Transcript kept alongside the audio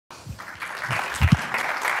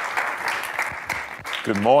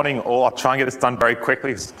Good morning, all. I'll try and get this done very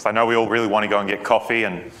quickly because I know we all really want to go and get coffee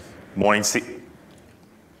and morning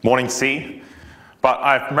tea. But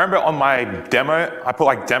I remember on my demo, I put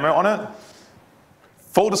like demo on it.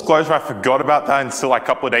 Full disclosure, I forgot about that until like a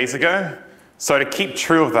couple of days ago. So to keep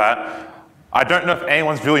true of that, I don't know if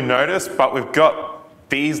anyone's really noticed, but we've got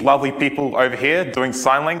these lovely people over here doing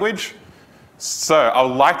sign language. So I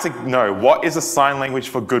would like to know, what is a sign language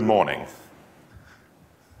for good morning?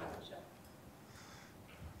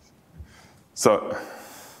 So,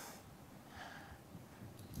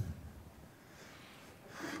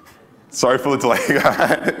 sorry for the delay.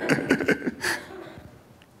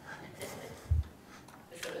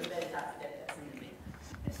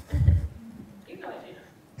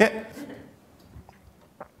 Yeah.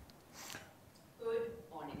 Good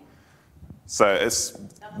morning. So it's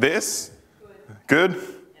this, good,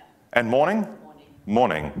 and morning?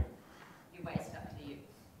 Morning. You waste up to you.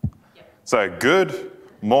 Yep. So good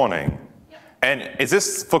morning. Yep. And is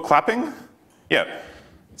this for clapping? Yeah.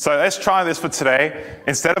 So let's try this for today.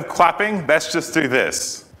 Instead of clapping, let's just do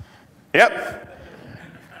this. Yep.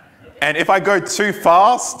 And if I go too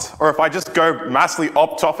fast, or if I just go massively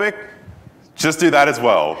off topic, just do that as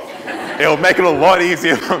well. It'll make it a lot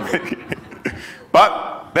easier for me.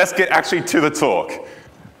 But let's get actually to the talk.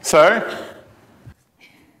 So,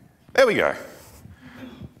 there we go.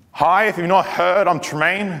 Hi, if you've not heard, I'm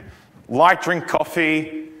Tremayne. Like drink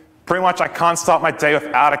coffee. Pretty much I can't start my day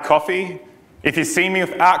without a coffee. If you see me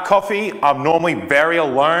without coffee, I'm normally very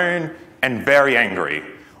alone and very angry.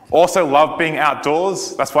 Also love being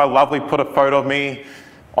outdoors. That's why Lovely put a photo of me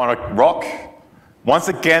on a rock. Once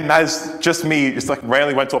again, that is just me. Just like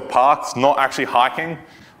randomly went to a park. It's not actually hiking.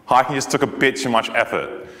 Hiking just took a bit too much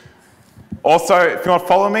effort. Also, if you want to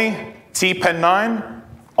follow me, Pendragon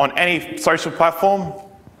on any social platform,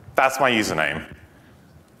 that's my username.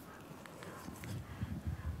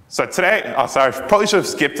 So today, sorry, I probably should have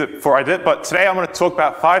skipped it before I did, but today I'm going to talk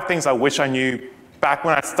about 5 things I wish I knew back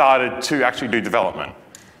when I started to actually do development.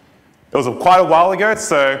 It was quite a while ago,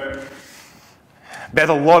 so there's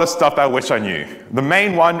a lot of stuff that I wish I knew. The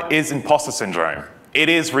main one is imposter syndrome. It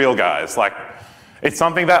is real, guys. Like, it's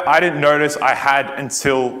something that I didn't notice I had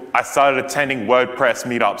until I started attending WordPress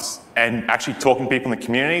meetups and actually talking to people in the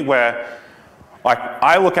community where, like,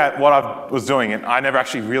 I look at what I was doing and I never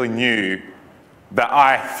actually really knew that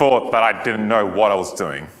I thought that I didn't know what I was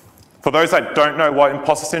doing. For those that don't know what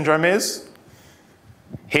imposter syndrome is,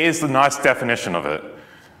 here's the nice definition of it.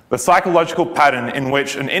 The psychological pattern in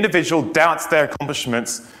which an individual doubts their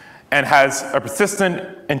accomplishments and has a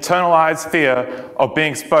persistent internalized fear of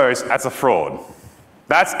being exposed as a fraud.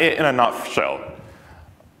 That's it in a nutshell.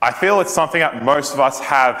 I feel it's something that most of us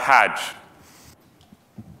have had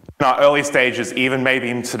in our early stages, even maybe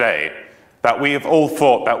even today, that we have all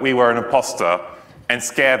thought that we were an imposter and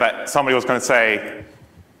scared that somebody was going to say,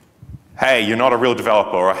 hey, you're not a real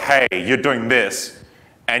developer, or hey, you're doing this,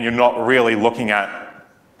 and you're not really looking at,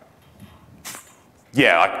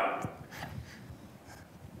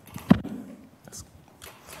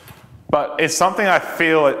 but it's something I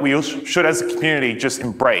feel that we should as a community just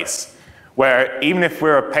embrace, where even if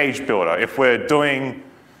we're a page builder, if we're doing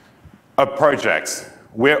a project,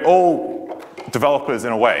 we're all developers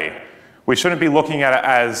in a way. We shouldn't be looking at it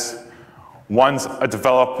as one's a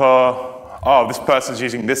developer, oh, this person's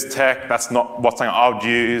using this tech, that's not what I would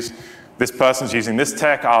use. This person's using this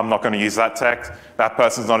tech, I'm not going to use that tech. That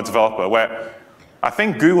person's not a developer. Where I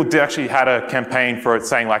think Google did actually had a campaign for it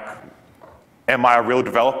saying like, am I a real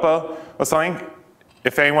developer or something?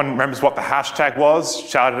 If anyone remembers what the hashtag was,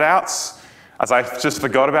 shout it out, as I just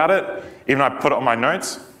forgot about it, even though I put it on my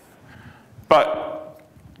notes. But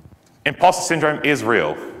imposter syndrome is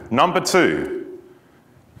real. Number 2,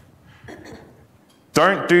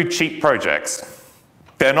 don't do cheap projects.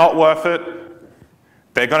 They're not worth it.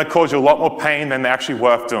 They're going to cause you a lot more pain than they're actually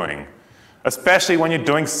worth doing. Especially when you're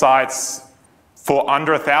doing sites for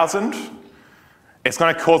under 1,000, it's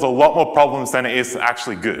going to cause a lot more problems than it is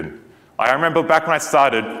actually good. I remember back when I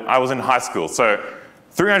started, I was in high school, so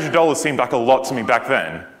 $300 seemed like a lot to me back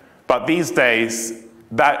then. But these days,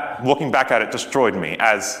 that, looking back at it, destroyed me,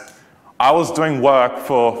 as I was doing work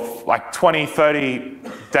for like 20, 30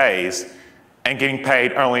 days and getting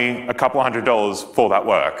paid only a couple $100 for that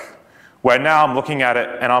work. Where now I'm looking at it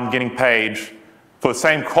and I'm getting paid for the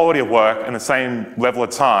same quality of work and the same level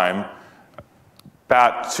of time,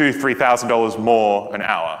 about $2,000, $3,000 more an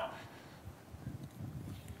hour.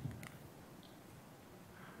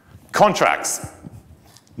 Contracts.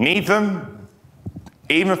 Need them.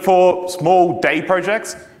 Even for small day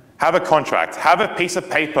projects, have a contract. Have a piece of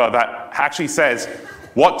paper that actually says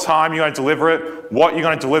what time you're going to deliver it, what you're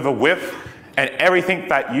going to deliver with, and everything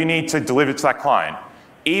that you need to deliver to that client.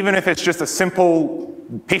 Even if it's just a simple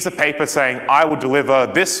piece of paper saying, I will deliver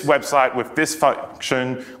this website with this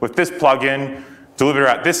function, with this plugin, deliver it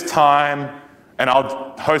at this time, and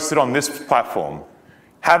I'll host it on this platform.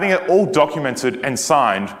 Having it all documented and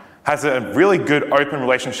signed has a really good open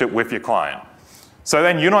relationship with your client. So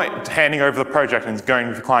then you're not handing over the project and going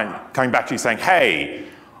to the client, coming back to you saying, hey,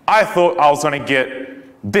 I thought I was going to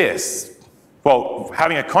get this. Well,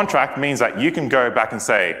 having a contract means that you can go back and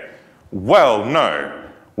say, well, no,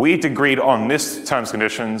 we agreed on this terms and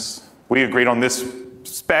conditions, we agreed on this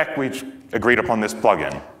spec, we agreed upon this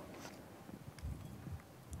plugin.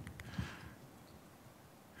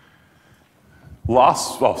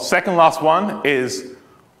 Second last one is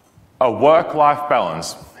a work-life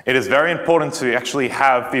balance. It is very important to actually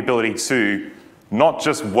have the ability to not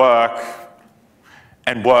just work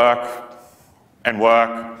and work and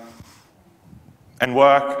work and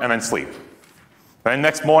work and then sleep. Then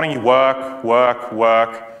next morning you work, work,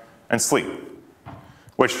 work, and sleep.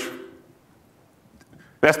 Which,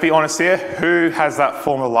 let's be honest here, who has that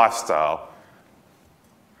form of lifestyle?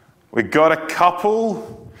 We got a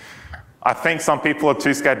couple. I think some people are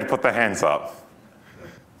too scared to put their hands up.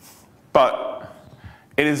 But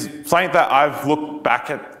it is something that I've looked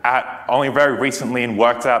back at only very recently and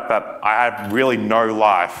worked out that I had really no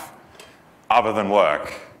life other than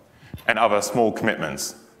work and other small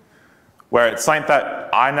commitments. Where it's something that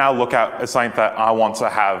I now look at as something that I want to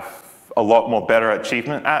have a lot more better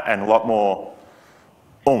achievement at and a lot more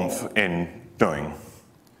oomph in doing.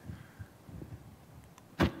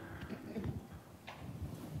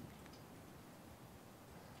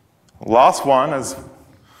 Last one is,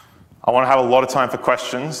 I want to have a lot of time for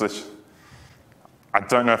questions, which I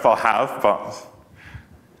don't know if I'll have, but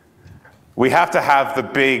we have to have the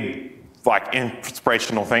big, like,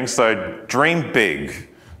 inspirational things. So dream big.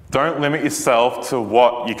 Don't limit yourself to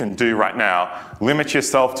what you can do right now. Limit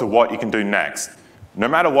yourself to what you can do next. No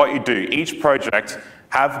matter what you do, each project,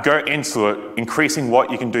 go into it increasing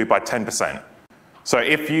what you can do by 10%. So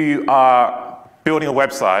if you are building a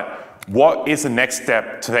website, what is the next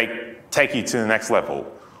step to take you to the next level?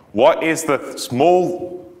 What is the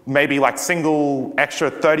small, maybe like single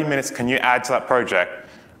extra 30 minutes can you add to that project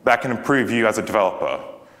that can improve you as a developer?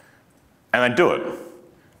 And then do it.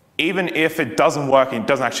 Even if it doesn't work and it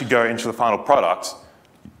doesn't actually go into the final product,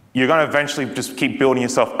 you're going to eventually just keep building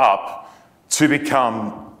yourself up to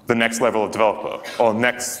become the next level of developer or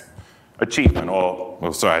next achievement or,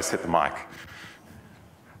 oh, sorry, I just hit the mic.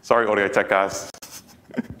 Sorry, audio tech guys.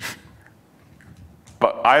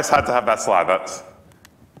 But I just had to have that slide.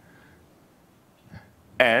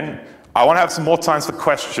 And I want to have some more time for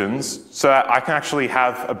questions so that I can actually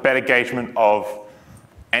have a better engagement of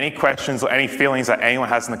any questions or any feelings that anyone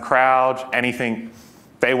has in the crowd, anything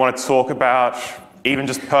they want to talk about, even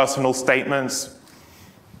just personal statements.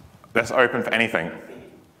 That's open for anything.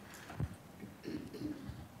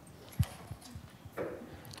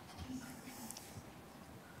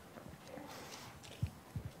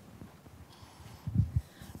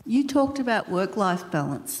 You talked about work-life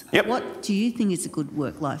balance. Yep. What do you think is a good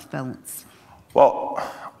work-life balance? Well,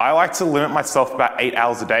 I like to limit myself about 8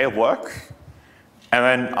 hours a day of work. And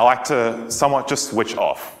then I like to somewhat just switch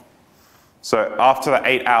off. So after the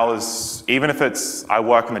 8 hours, even if it's I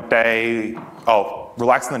work in the day,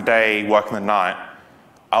 relax in the day, work in the night,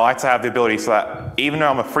 I like to have the ability so that even though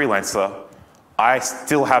I'm a freelancer, I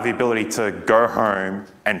still have the ability to go home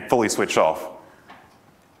and fully switch off.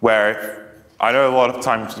 Where I know a lot of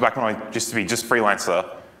times back when I used to be just freelancer,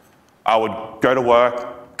 I would go to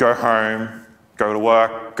work, go home, go to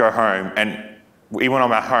work, go home, and even when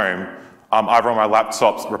I'm at home, either on my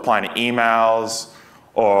laptop replying to emails,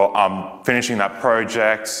 or finishing that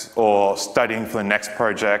project, or studying for the next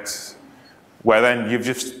project, where then you've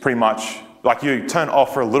just pretty much, like you turn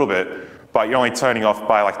off for a little bit, but you're only turning off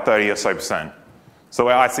by like 30 or so%. So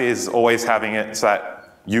what I see is always having it so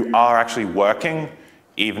that you are actually working,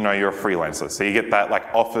 even though you're a freelancer. So you get that like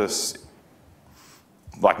office,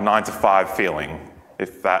 like 9 to 5 feeling,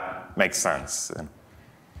 if that makes sense.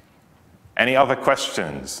 Any other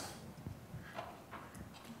questions?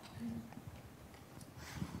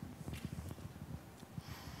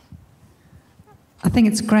 I think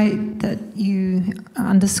it's great that you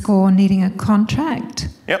underscore needing a contract.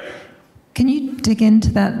 Yep. Can you dig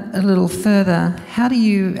into that a little further? How do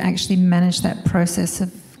you actually manage that process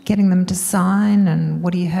of getting them to sign, and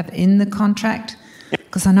what do you have in the contract?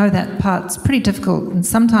 Because I know that part's pretty difficult, and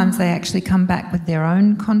sometimes they actually come back with their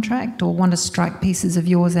own contract or want to strike pieces of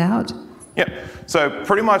yours out. Yep. So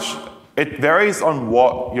pretty much it varies on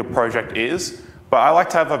what your project is, But I like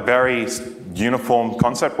to have a very uniform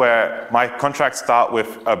concept where my contracts start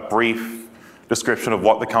with a brief description of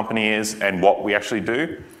what the company is and what we actually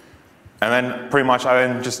do. And then pretty much I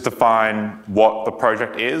then just define what the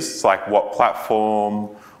project is, like what platform,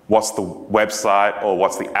 what's the website, or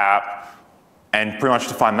what's the app, and pretty much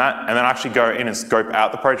define that. And then actually go in and scope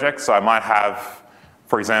out the project. So I might have,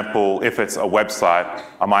 for example, if it's a website,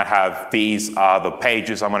 I might have these are the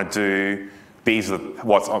pages I'm going to do. These are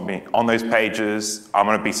what's on those pages. I'm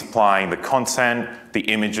going to be supplying the content, the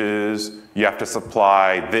images. You have to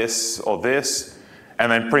supply this or this.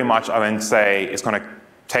 And then pretty much I then say it's going to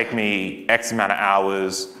take me X amount of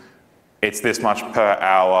hours. It's this much per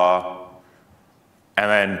hour. And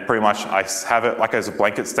then pretty much I have it like as a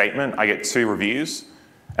blanket statement. I get 2 reviews.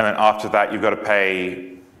 And then after that, you've got to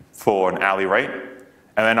pay for an hourly rate.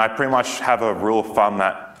 And then I pretty much have a rule of thumb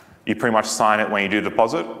that you pretty much sign it when you do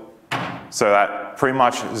deposit. So that pretty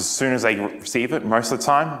much as soon as they receive it, most of the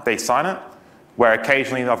time, they sign it. Where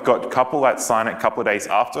occasionally I've got a couple that sign it a couple of days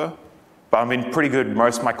after. But I've been pretty good.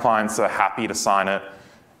 Most of my clients are happy to sign it.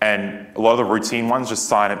 And a lot of the routine ones just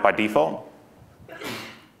sign it by default. And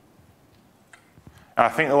I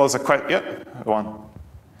think there was a question, yep, one.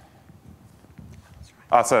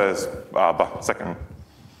 So second.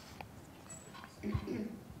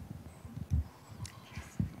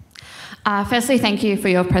 Firstly, thank you for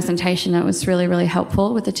your presentation. It was really, really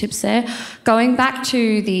helpful with the tips there. Going back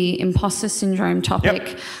to the imposter syndrome topic,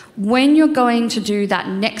 Yep. When you're going to do that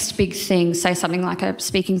next big thing, say something like a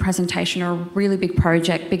speaking presentation or a really big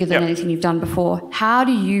project, bigger than Yep. anything you've done before, how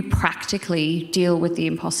do you practically deal with the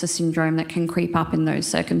imposter syndrome that can creep up in those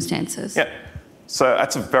circumstances? Yeah, so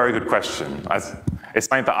that's a very good question. It's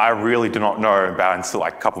something that I really do not know about until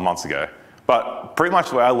like a couple months ago. But pretty much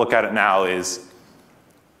the way I look at it now is,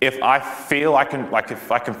 if I feel I can,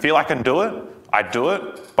 if I can feel I can do it, I do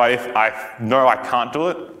it. But if I know I can't do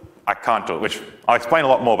it, I can't do it, which I'll explain a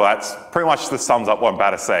lot more, but that's pretty much the sums up what I'm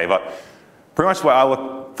about to say. But pretty much the way I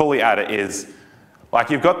look fully at it is, like,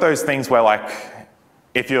 you've got those things where, like,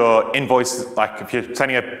 if you're if you're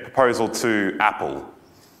sending a proposal to Apple,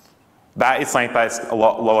 that is something that's a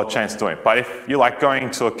lot lower chance of doing. But if you're like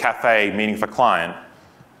going to a cafe meeting for a client,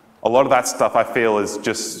 a lot of that stuff I feel is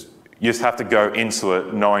just, you just have to go into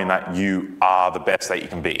it knowing that you are the best that you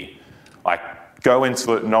can be. Like, go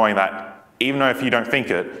into it knowing that even though if you don't think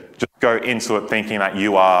it, just go into it thinking that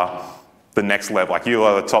you are the next level, like you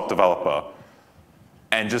are the top developer,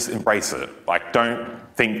 and just embrace it. Like, don't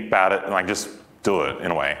think about it and like just do it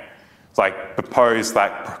in a way. It's like, propose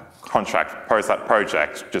that contract, propose that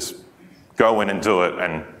project, just go in and do it,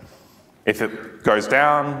 and if it goes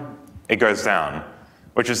down, it goes down.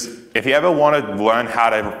 Which is, if you ever want to learn how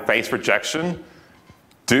to face rejection,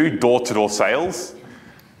 do door-to-door sales.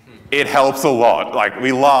 It helps a lot. Like,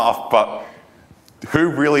 we laugh, but who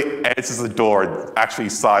really answers the door and actually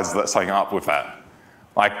sizes something up with that?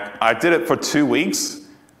 Like, I did it for 2 weeks.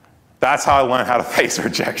 That's how I learned how to face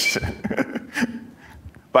rejection.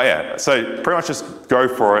 But yeah, so pretty much just go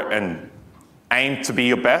for it and aim to be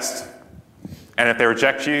your best. And if they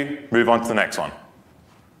reject you, move on to the next one.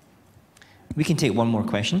 We can take one more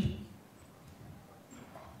question.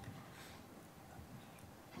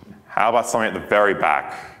 How about something at the very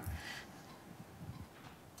back?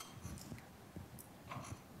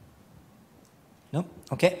 No?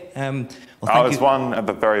 Okay. Well, There's one at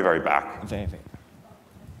the very, very back. Very, very.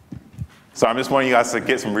 So I'm just wanting you guys to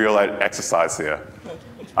get some real exercise here.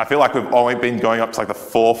 I feel like we've only been going up to like the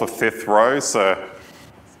 4th or 5th row, so.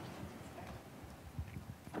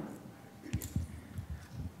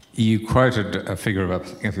 You quoted a figure of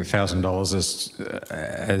 $1,000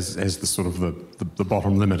 as the sort of the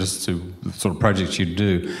bottom limit as to the sort of projects you'd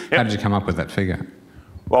do. Yep. How did you come up with that figure?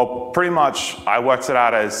 Well, pretty much I worked it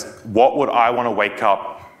out as what would I want to wake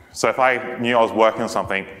up. So if I knew I was working on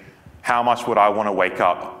something, how much would I want to wake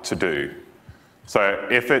up to do? So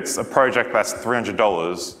if it's a project that's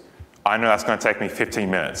 $300, I know that's going to take me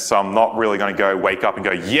 15 minutes. So I'm not really going to go wake up and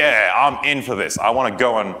go, yeah, I'm in for this. I want to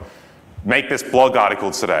go and make this blog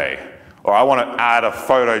article today. Or I want to add a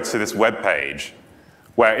photo to this web page.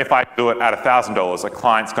 Where if I do it at $1,000, a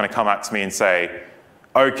client's going to come up to me and say,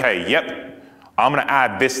 okay, yep, I'm going to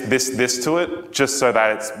add this to it, just so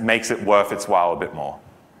that it makes it worth its while a bit more.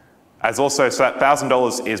 As also, so that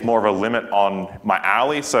 $1,000 is more of a limit on my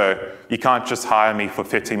hourly, so you can't just hire me for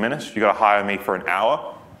 15 minutes, you've got to hire me for an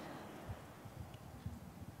hour.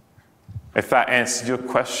 If that answers your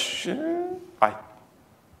question,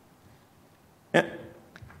 yeah.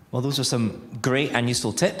 Well, those are some great and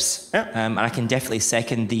useful tips. Yeah. And I can definitely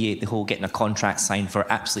second the whole getting a contract signed for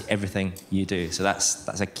absolutely everything you do. So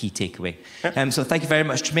that's a key takeaway. Yeah. So thank you very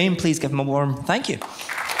much, Tremayne. Please give him a warm thank you.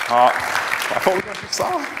 I thought we were going to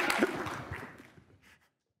start.